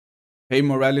Hey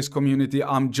Moralis community,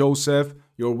 I'm Joseph,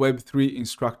 your Web3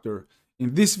 instructor.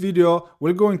 In this video,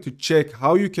 we're going to check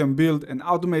how you can build an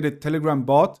automated Telegram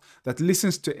bot that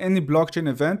listens to any blockchain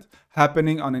event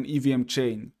happening on an EVM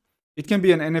chain. It can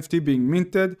be an NFT being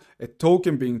minted, a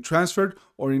token being transferred,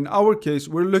 or in our case,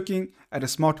 we're looking at a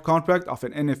smart contract of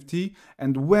an NFT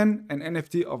and when an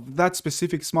NFT of that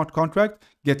specific smart contract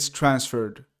gets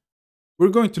transferred. We're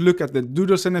going to look at the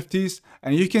Doodles NFTs,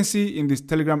 and you can see in this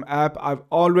Telegram app, I've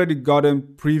already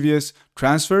gotten previous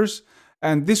transfers,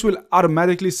 and this will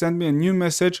automatically send me a new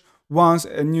message once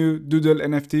a new Doodle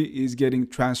NFT is getting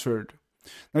transferred.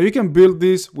 Now you can build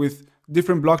this with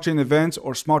different blockchain events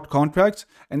or smart contracts,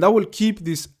 and I will keep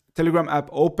this Telegram app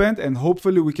open and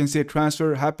hopefully we can see a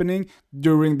transfer happening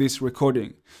during this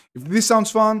recording. If this sounds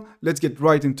fun, let's get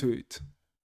right into it.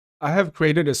 I have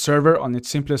created a server on its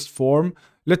simplest form.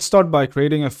 Let's start by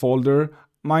creating a folder.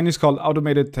 Mine is called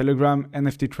Automated Telegram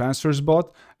NFT Transfers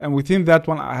Bot, and within that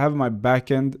one I have my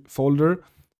backend folder.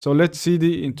 So let's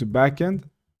cd into backend.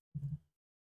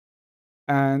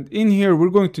 And in here we're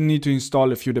going to need to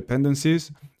install a few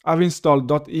dependencies. I've installed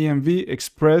 .env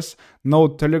express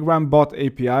node telegram bot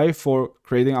API for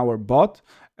creating our bot,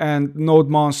 and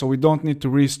nodemon so we don't need to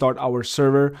restart our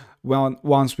server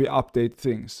once we update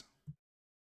things.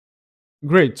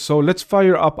 Great, so let's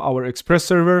fire up our Express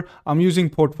server. I'm using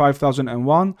port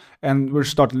 5001 and we'll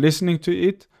start listening to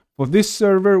it. For this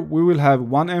server, we will have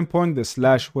one endpoint, the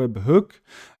 /webhook.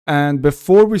 And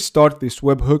before we start this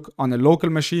webhook on a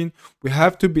local machine, we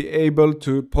have to be able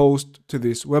to post to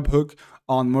this webhook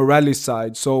on Moralis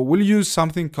side. So we'll use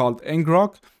something called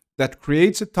ngrok that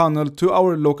creates a tunnel to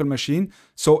our local machine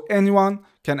so anyone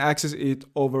can access it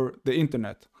over the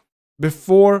internet.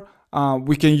 Before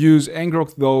we can use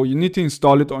ngrok though, you need to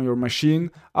install it on your machine.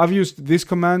 I've used this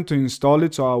command to install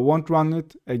it, so I won't run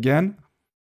it again.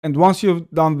 And once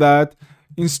you've done that,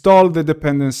 install the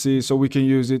dependency so we can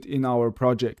use it in our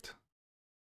project.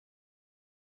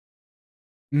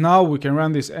 Now we can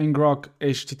run this ngrok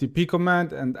http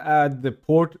command and add the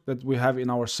port that we have in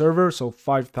our server, so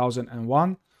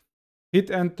 5001. Hit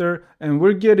enter and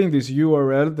we're getting this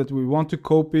URL that we want to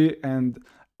copy and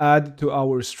add to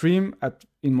our stream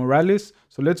in Moralis.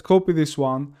 So let's copy this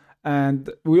one, and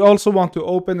we also want to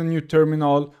open a new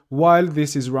terminal while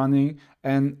this is running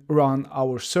and run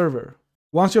our server.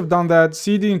 Once you've done that,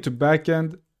 cd into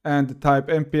backend and type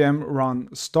npm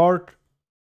run start.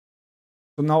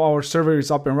 So now our server is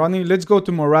up and running. Let's go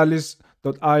to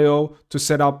moralis.io to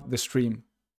set up the stream.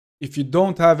 If you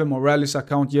don't have a Moralis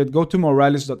account yet, go to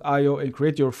moralis.io and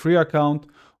create your free account.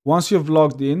 Once you've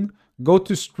logged in, go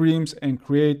to streams and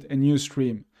create a new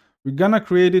stream. We're gonna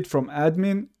create it from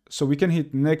admin, so we can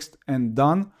hit next and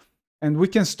done. And we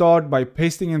can start by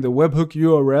pasting in the webhook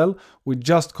URL we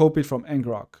just copied from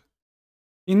ngrok.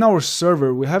 In our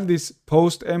server, we have this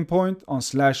post endpoint on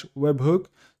 /webhook,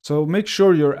 so make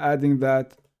sure you're adding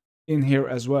that in here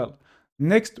as well.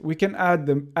 Next, we can add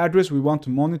the address we want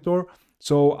to monitor.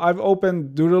 So I've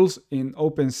opened Doodles in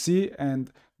OpenSea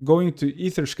and going to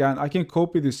Etherscan, I can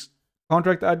copy this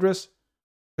contract address,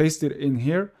 paste it in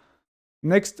here.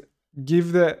 Next,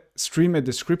 give the stream a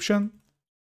description.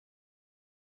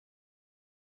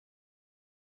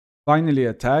 Finally,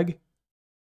 a tag.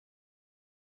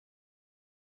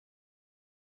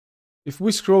 If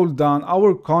we scroll down,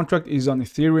 our contract is on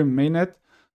Ethereum mainnet.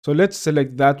 So let's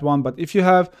select that one. But if you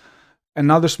have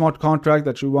another smart contract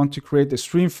that you want to create a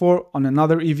stream for on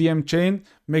another EVM chain,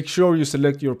 make sure you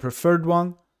select your preferred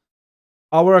one.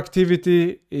 Our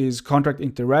activity is contract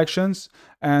interactions,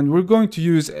 and we're going to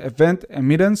use event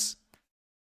emittance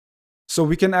so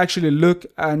we can actually look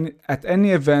at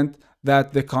any event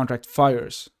that the contract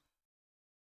fires.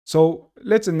 So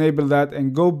let's enable that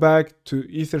and go back to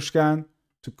Etherscan,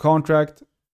 to contract,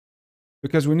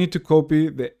 because we need to copy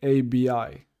the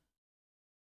ABI.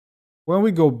 When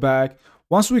we go back,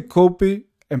 once we copy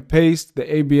and paste the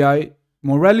ABI,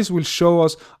 Moralis will show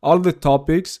us all the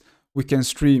topics we can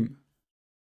stream.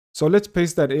 So let's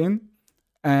paste that in,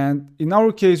 and in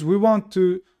our case we want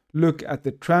to look at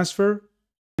the transfer,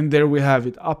 and there we have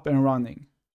it up and running.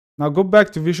 Now go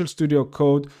back to Visual Studio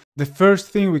Code. The first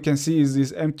thing we can see is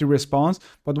this empty response,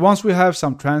 but once we have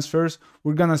some transfers,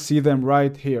 we're gonna see them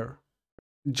right here.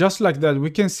 Just like that, we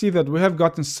can see that we have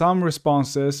gotten some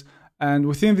responses, and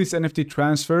within these NFT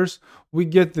transfers, we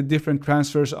get the different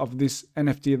transfers of this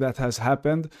NFT that has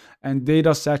happened, and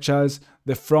data such as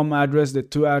the from address, the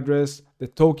to address, the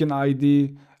token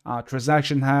ID,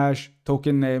 transaction hash,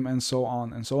 token name, and so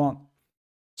on and so on.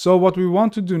 So what we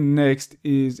want to do next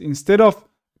is, instead of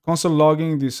console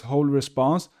logging this whole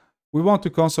response, we want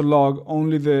to console log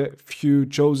only the few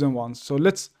chosen ones. So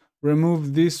let's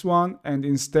remove this one and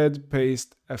instead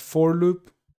paste a for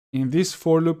loop. In this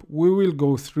for loop, we will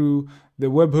go through the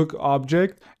webhook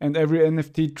object and every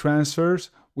NFT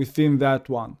transfers within that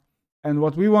one. And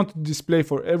what we want to display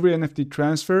for every NFT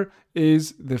transfer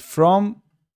is the from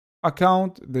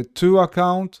account, the to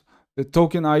account, the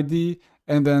token ID,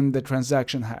 and then the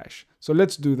transaction hash. So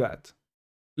let's do that.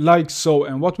 Like so.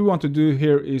 And what we want to do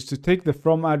here is to take the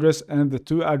from address and the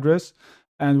to address,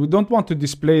 and we don't want to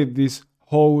display this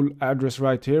whole address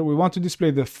right here. We want to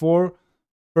display the 4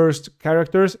 first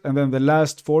characters and then the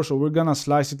last 4. So we're gonna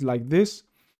slice it like this.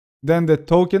 Then the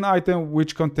token item,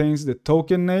 which contains the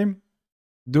token name,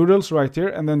 doodles right here,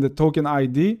 and then the token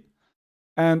ID,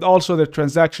 and also the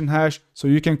transaction hash. So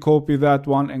you can copy that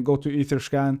one and go to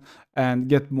Etherscan and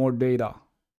get more data.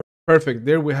 Perfect.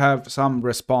 There we have some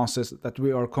responses that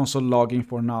we are console logging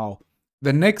for now.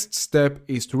 The next step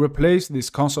is to replace this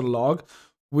console log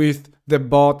with the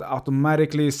bot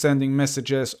automatically sending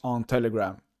messages on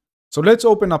Telegram. So let's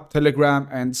open up Telegram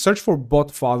and search for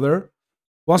bot father.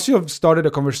 Once you have started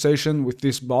a conversation with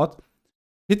this bot,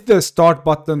 hit the start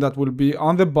button that will be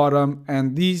on the bottom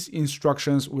and these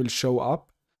instructions will show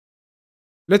up.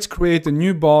 Let's create a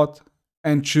new bot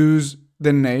and choose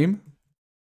the name.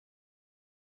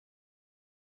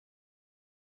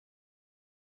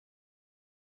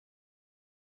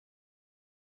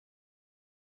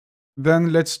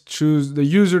 Then let's choose the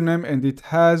username and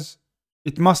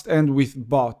it must end with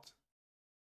bot.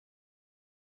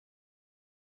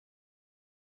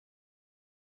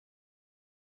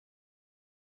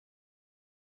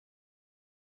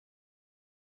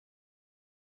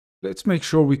 Let's make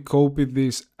sure we copy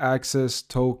this access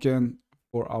token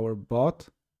for our bot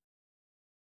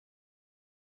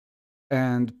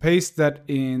and paste that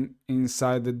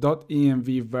inside the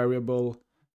 .env variable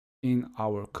in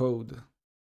our code.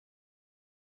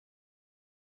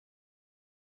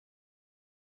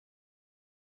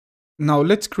 Now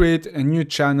let's create a new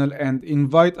channel and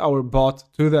invite our bot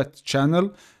to that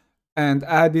channel and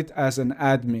add it as an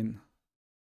admin.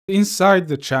 Inside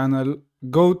the channel,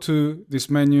 go to this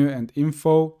menu and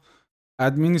info,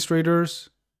 administrators,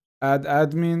 add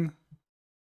admin,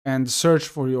 and search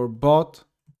for your bot.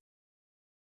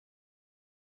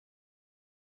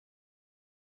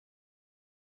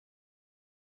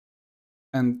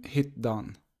 And hit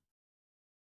done.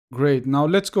 Great. Now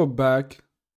let's go back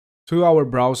to our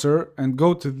browser and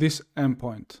go to this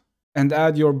endpoint and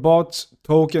add your bot's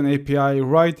token API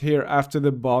right here after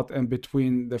the bot and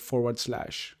between the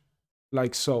 /,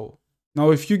 like so.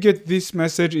 Now, if you get this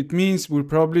message, it means we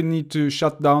probably need to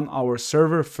shut down our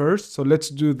server first. So let's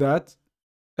do that.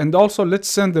 And also let's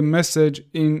send a message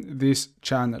in this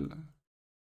channel.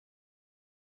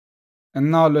 And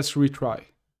now let's retry.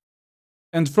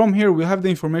 And from here, we have the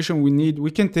information we need.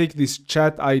 We can take this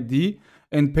chat ID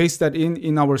and paste that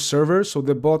in our server so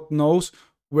the bot knows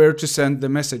where to send the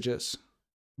messages.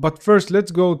 But first,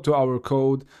 let's go to our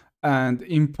code and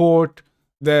import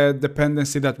the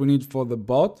dependency that we need for the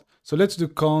bot. So let's do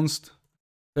const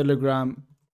telegram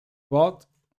bot.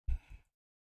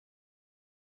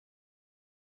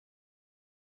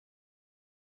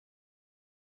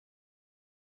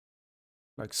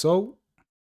 Like so.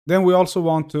 Then we also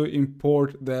want to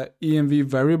import the env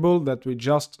variable that we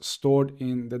just stored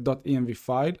in the .env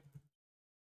file.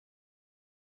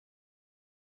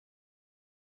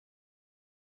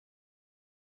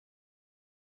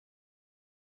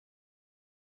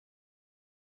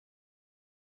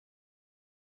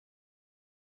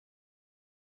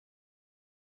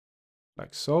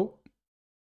 Like so.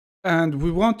 And we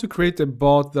want to create a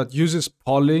bot that uses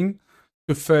polling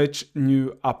to fetch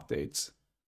new updates.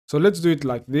 So let's do it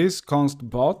like this, const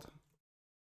bot.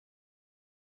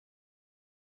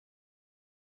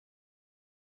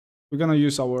 We're gonna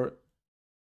use our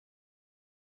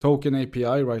token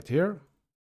API right here.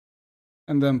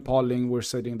 And then polling, we're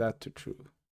setting that to true.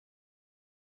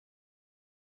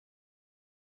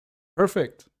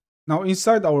 Perfect. Now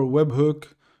inside our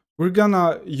webhook, we're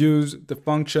gonna use the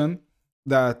function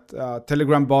that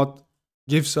Telegram bot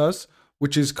gives us,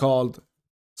 which is called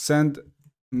send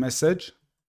message.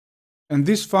 And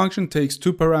this function takes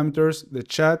 2 parameters, the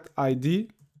chat ID,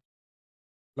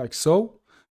 like so,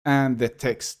 and the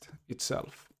text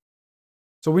itself.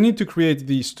 So we need to create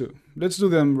these 2. Let's do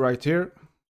them right here.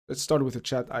 Let's start with the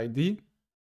chat ID.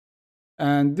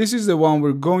 And this is the one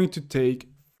we're going to take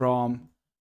from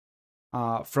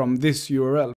this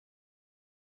URL.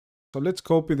 So let's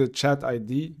copy the chat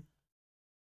ID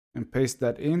and paste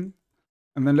that in.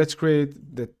 And then let's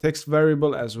create the text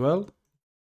variable as well.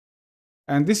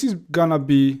 And this is gonna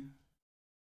be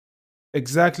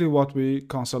exactly what we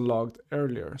console logged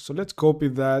earlier. So let's copy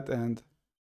that and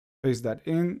Paste that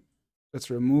in. Let's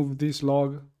remove this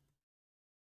log.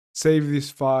 Save this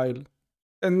file.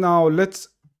 And now let's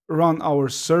run our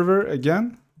server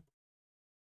again.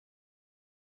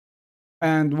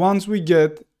 And once we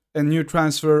get a new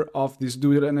transfer of this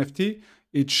Doodle NFT,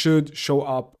 it should show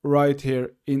up right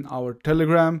here in our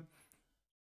Telegram.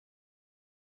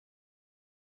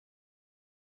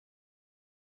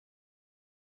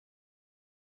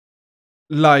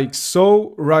 Like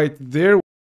so, right there.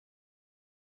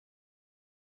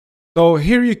 So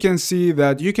here you can see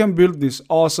that you can build this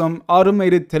awesome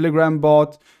automated Telegram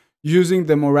bot using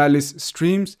the Moralis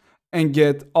streams and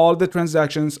get all the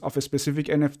transactions of a specific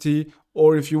NFT,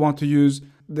 or if you want to use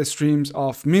the streams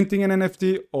of minting an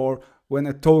NFT or when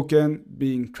a token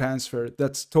being transferred.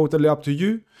 That's totally up to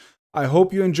you. I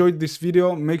hope you enjoyed this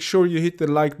video. Make sure you hit the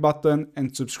like button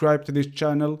and subscribe to this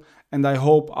channel, and I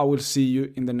hope I will see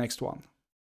you in the next one.